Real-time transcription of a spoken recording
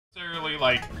necessarily,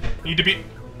 like, need to be...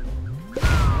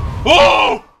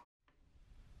 Whoa!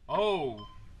 Oh,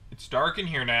 it's dark in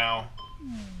here now.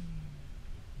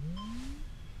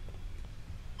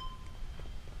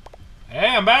 Hey,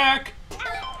 I'm back!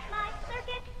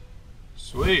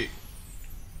 Sweet.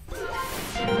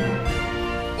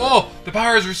 Oh, the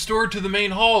power is restored to the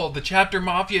main hall. The chapter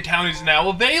Mafia Town is now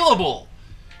available.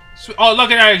 Oh, look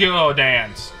at that go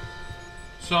dance.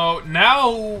 So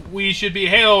now we should be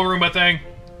Halo Roomba thing.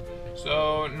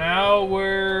 So now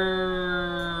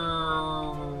we're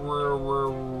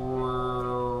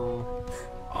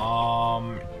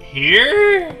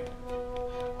here?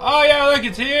 Oh yeah, look,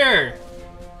 it's here.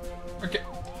 Okay.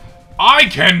 I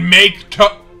can make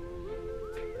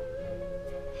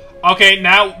Okay,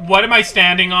 now what am I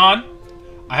standing on?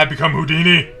 I have become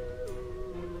Houdini.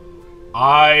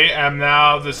 I am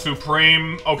now the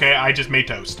supreme... Okay, I just made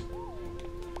toast.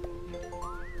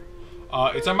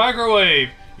 It's a microwave.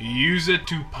 Use it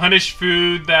to punish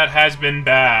food that has been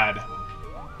bad.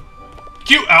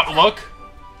 Cute outlook.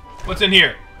 What's in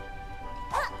here?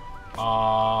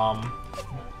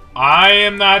 I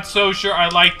am not so sure I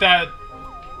like that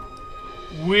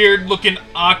weird looking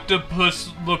octopus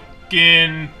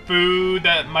looking food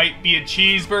that might be a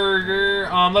cheeseburger.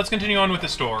 Let's continue on with the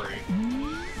story.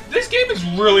 This game is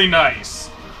really nice.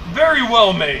 Very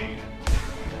well made.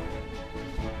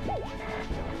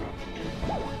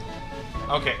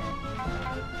 Okay.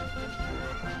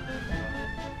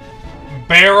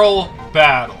 Barrel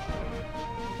battle.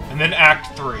 And then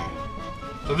Act 3.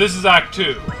 So this is Act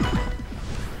 2.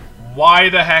 Why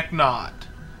the heck not?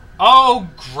 Oh,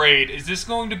 great. Is this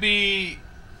going to be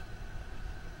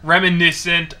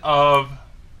reminiscent of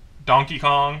Donkey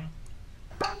Kong?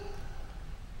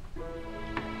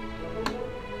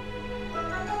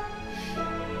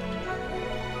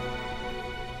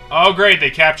 Oh, great.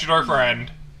 They captured our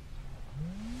friend.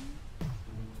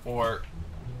 Or...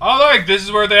 Oh, look! This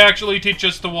is where they actually teach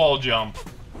us the wall jump.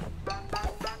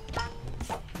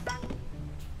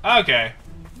 Okay.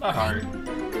 Not hard.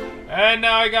 And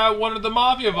now I got one of the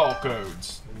Mafia Vault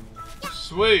codes.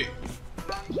 Sweet.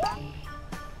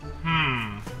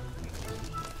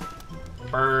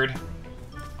 Bird.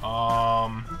 I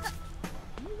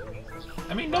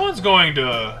mean, no one's going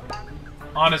to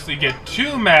honestly get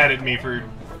too mad at me for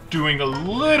doing a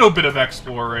little bit of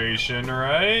exploration,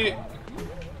 right?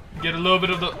 Get a little bit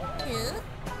of the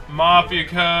Mafia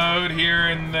code here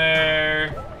and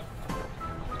there.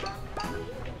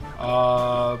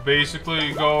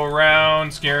 Basically go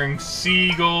around scaring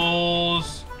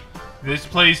seagulls. This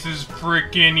place is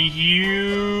freaking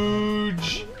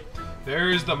huge.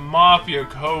 There's the Mafia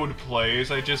code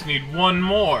place. I just need one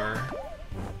more.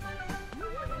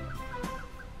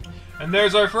 And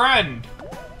there's our friend.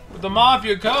 But the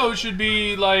Mafia code should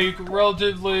be, like,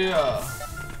 relatively,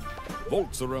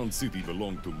 Vaults around city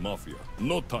belong to Mafia.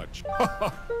 No touch.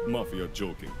 Mafia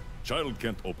joking. Child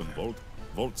can't open vault.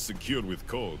 Vault secured with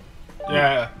code.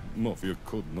 Yeah. Mafia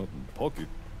code not in pocket.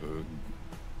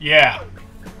 Yeah.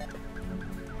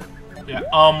 Yeah,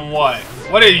 what?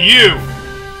 What are you?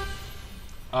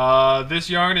 This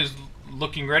yarn is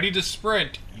looking ready to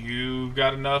sprint. You've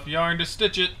got enough yarn to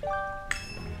stitch it.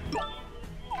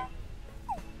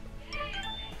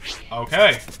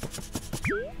 Okay.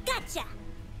 Gotcha.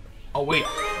 Oh, wait.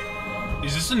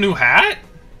 Is this a new hat?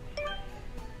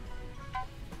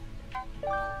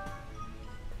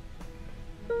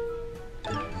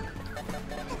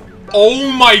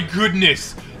 Oh my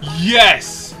goodness!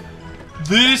 Yes!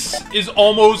 This is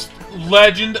almost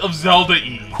Legend of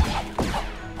Zelda-y.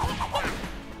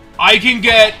 I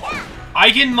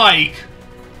can, like...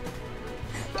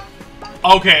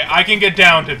 Okay, I can get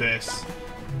down to this.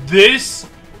 This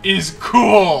is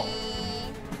cool!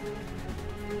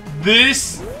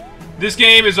 This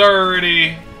game is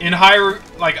already in high...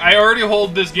 Like, I already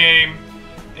hold this game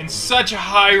in such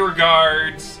high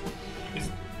regards.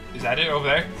 Is that it over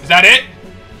there? Is that it?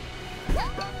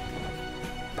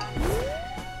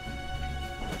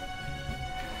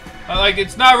 Like,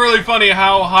 it's not really funny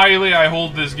how highly I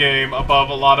hold this game above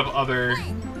a lot of other...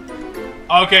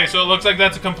 Okay, so it looks like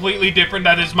that's a completely different...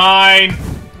 That is mine!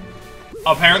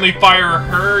 Apparently fire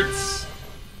hurts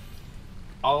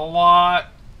a lot.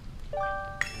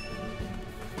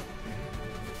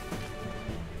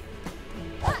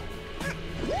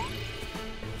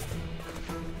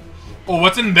 Oh,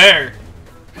 what's in there?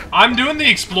 I'm doing the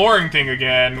exploring thing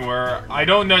again, where I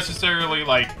don't necessarily,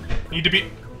 like, need to be...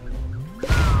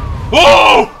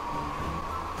 Whoa!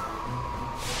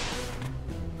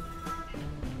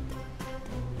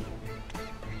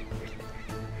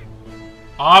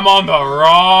 I'm on the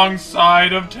wrong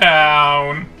side of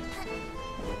town.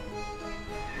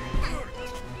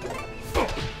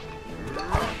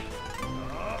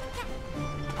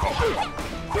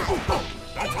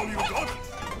 That's how you got it.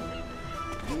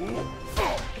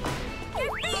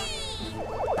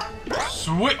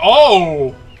 Sweet.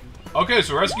 Oh! Okay,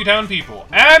 so rescue town people.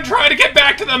 And try to get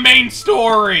back to the main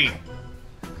story!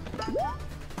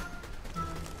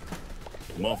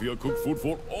 Mafia cook food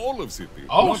for all of city.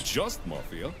 Oh. Not just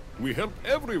Mafia. We help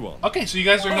everyone. Okay, so you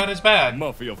guys are not as bad.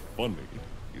 Mafia funny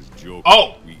is joke.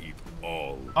 Oh! We eat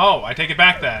all. Oh, I take it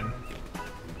back then.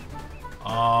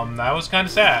 That was kind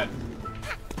of sad.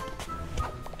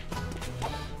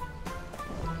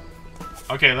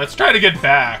 Okay, let's try to get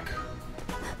back.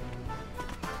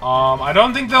 I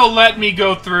don't think they'll let me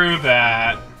go through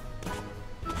that.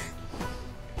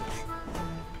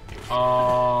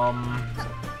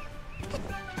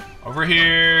 Over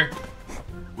here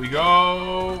we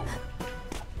go.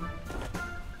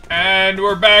 And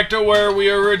we're back to where we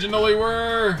originally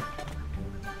were.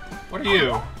 What are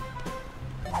you?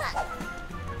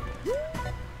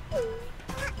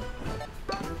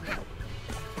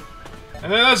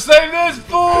 And then let's save this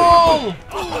fool!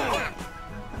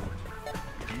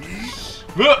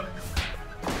 Got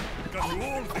you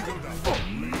all figured out.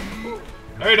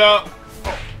 There you go.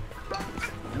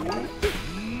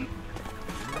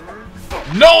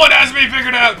 No one has me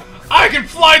figured out! I can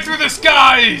fly through the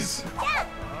skies!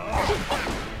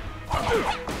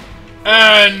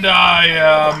 And I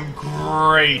am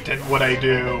great at what I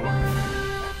do.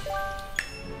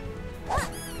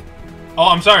 Oh,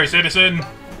 I'm sorry, citizen.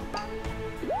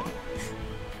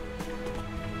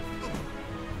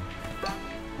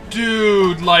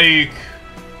 Dude, like...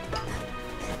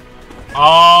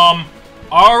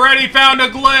 already found a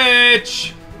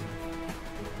glitch!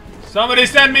 Somebody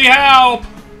send me help!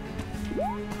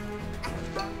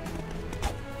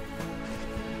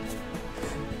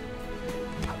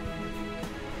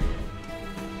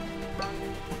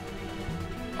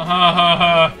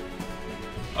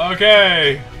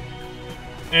 Okay.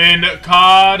 In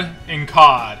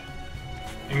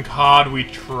COD we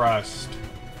trust.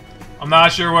 I'm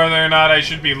not sure whether or not I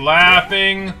should be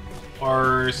laughing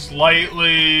or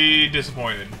slightly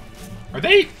disappointed. Are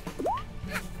they?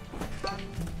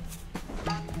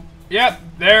 Yep,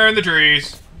 they're in the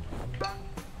trees.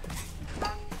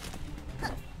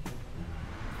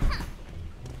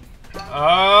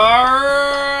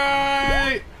 Alright.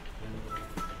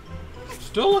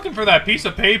 Still looking for that piece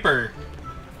of paper.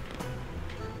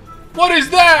 What is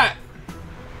that?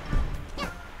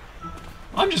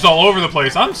 I'm just all over the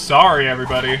place. I'm sorry,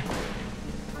 everybody.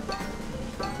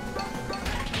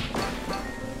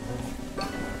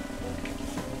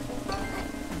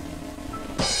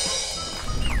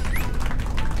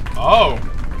 Oh.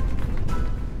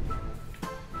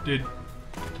 Did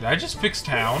I just fix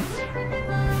town?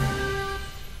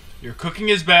 Your cooking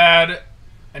is bad,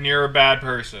 and you're a bad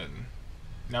person.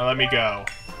 Now let me go.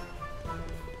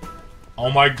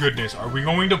 Oh my goodness, are we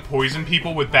going to poison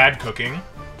people with bad cooking?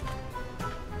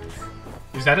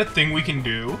 Is that a thing we can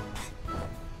do?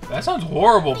 That sounds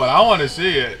horrible, but I want to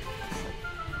see it.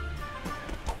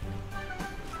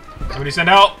 Somebody send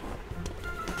help!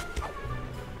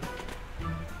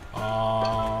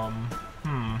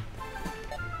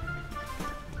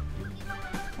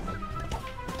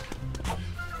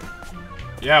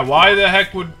 Yeah, why the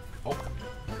heck would... Oh,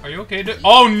 are you okay?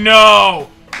 Oh, no!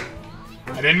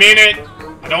 I didn't mean it!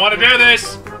 I don't want to do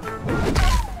this!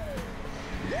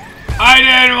 I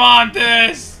didn't want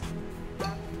this!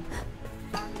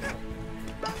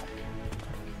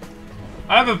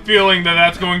 I have a feeling that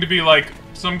that's going to be like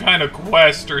some kind of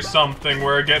quest or something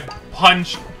where I get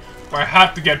punched, where I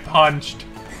have to get punched.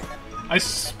 I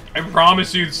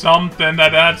promise you something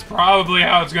that's probably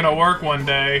how it's gonna work one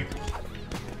day.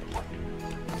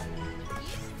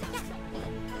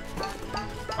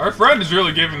 Our friend is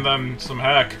really giving them some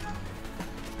heck.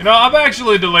 You know, I've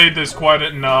actually delayed this quite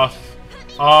enough.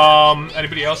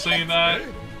 Anybody else saying that?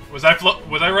 Was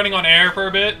I running on air for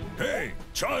a bit? Hey,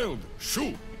 child,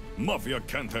 shoo! Mafia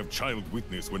can't have child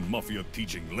witness when Mafia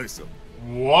teaching lesson.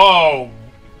 Whoa.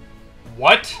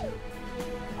 What?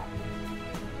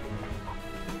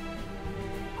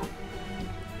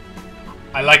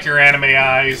 I like your anime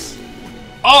eyes.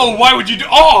 Oh, why would you do-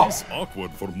 Oh! It's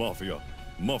awkward for Mafia.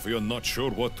 Mafia not sure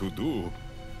what to do.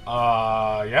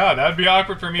 Yeah, that'd be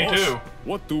awkward for me Boss, too.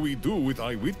 what do we do with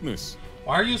eyewitness?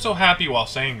 Why are you so happy while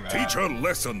saying that? Teach her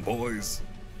lesson, boys.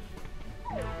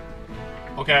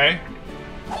 Okay.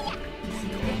 Come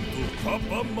to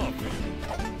Papa Mafia.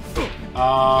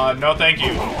 No thank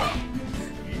you.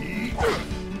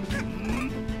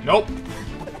 Nope.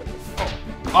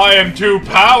 I am too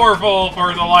powerful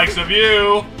for the likes of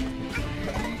you.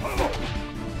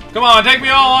 Come on, take me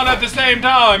all on at the same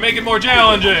time. Make it more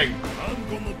challenging. I'm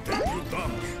gonna take you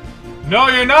down. No,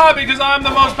 you're not, because I'm the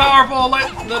most powerful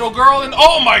little girl in—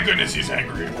 oh my goodness, he's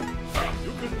angry.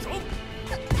 You can jump.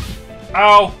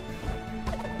 Ow.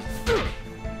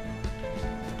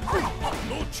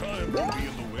 No child will be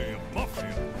in the way of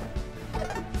mafia.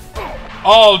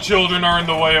 All children are in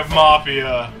the way of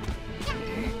mafia.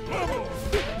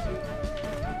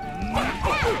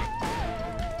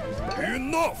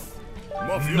 Enough!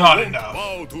 Mafia Not won't enough.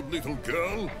 bow to little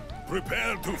girl.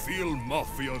 Prepare to feel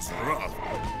Mafia's wrath.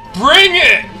 Bring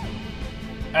it!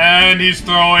 And he's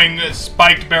throwing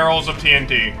spiked barrels of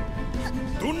TNT.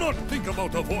 Do not think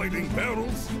about avoiding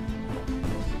barrels.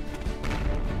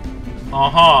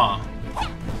 Uh-huh.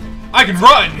 I can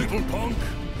run! Little punk,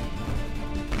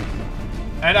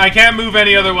 And I can't move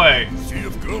any other way. see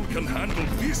if girl can handle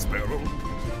this barrel.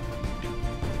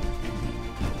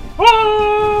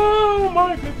 Oh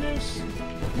my goodness.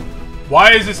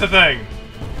 Why is this a thing?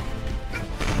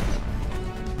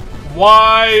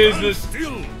 Why is Stand this—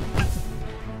 still.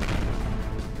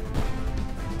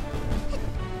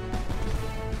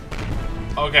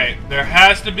 okay, there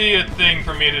has to be a thing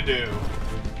for me to do.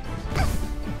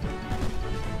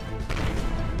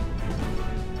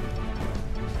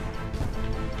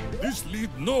 This lead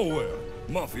nowhere.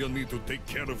 Mafia need to take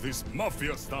care of this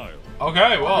Mafia style.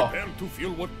 Okay, well, Prepare to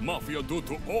feel what Mafia do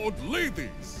to old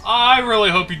ladies. I really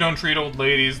hope you don't treat old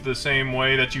ladies the same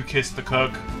way that you kiss the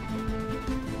cook.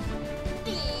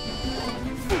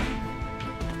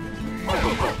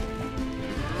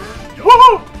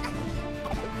 Woohoo!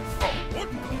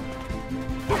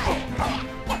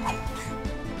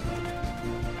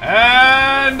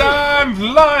 And I'm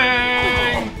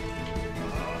flying!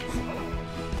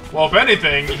 Well, if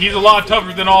anything, he's a lot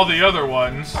tougher than all the other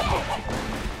ones.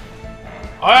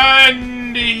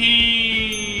 And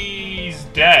he's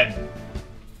dead.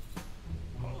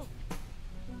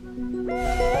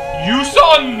 You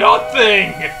saw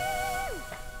nothing!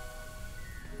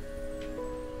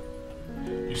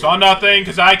 You saw nothing,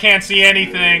 because I can't see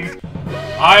anything.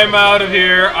 I'm out of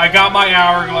here. I got my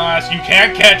hourglass. You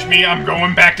can't catch me. I'm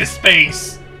going back to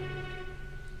space.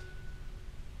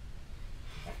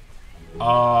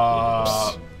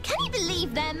 Can you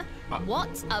believe them?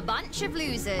 What a bunch of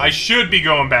losers. I should be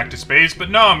going back to space, but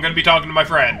no, I'm gonna be talking to my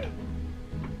friend.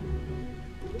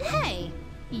 Hey,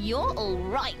 you're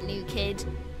alright, new kid.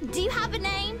 Do you have a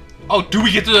name? Oh, do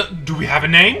we have a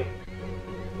name?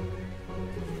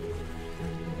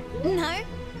 No?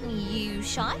 You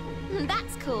shy?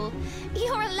 That's cool.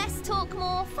 You're a less talk,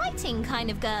 more fighting kind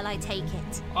of girl, I take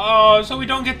it. Oh, so we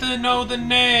don't get to know the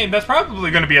name. That's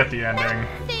probably gonna be at the ending.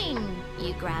 That thing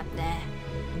you grabbed there.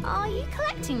 Are you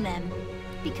collecting them?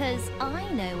 Because I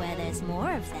know where there's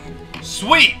more of them.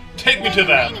 Sweet! Take me to They've been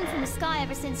them. raining from the sky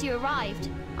ever since you arrived.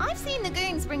 I've seen the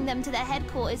goons bring them to their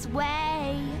headquarters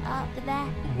way up there.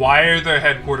 Why are their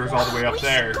headquarters all the way up we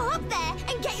there? should go up there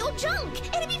and get your junk.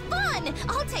 It'll be fun.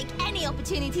 I'll take any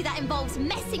opportunity that involves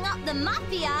messing up the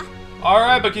mafia.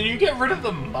 Alright, but can you get rid of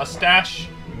the mustache? You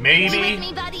with Maybe?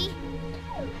 me, buddy?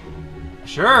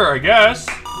 Sure, I guess.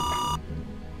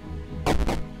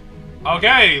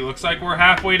 Okay, looks like we're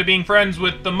halfway to being friends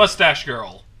with the mustache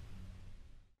girl.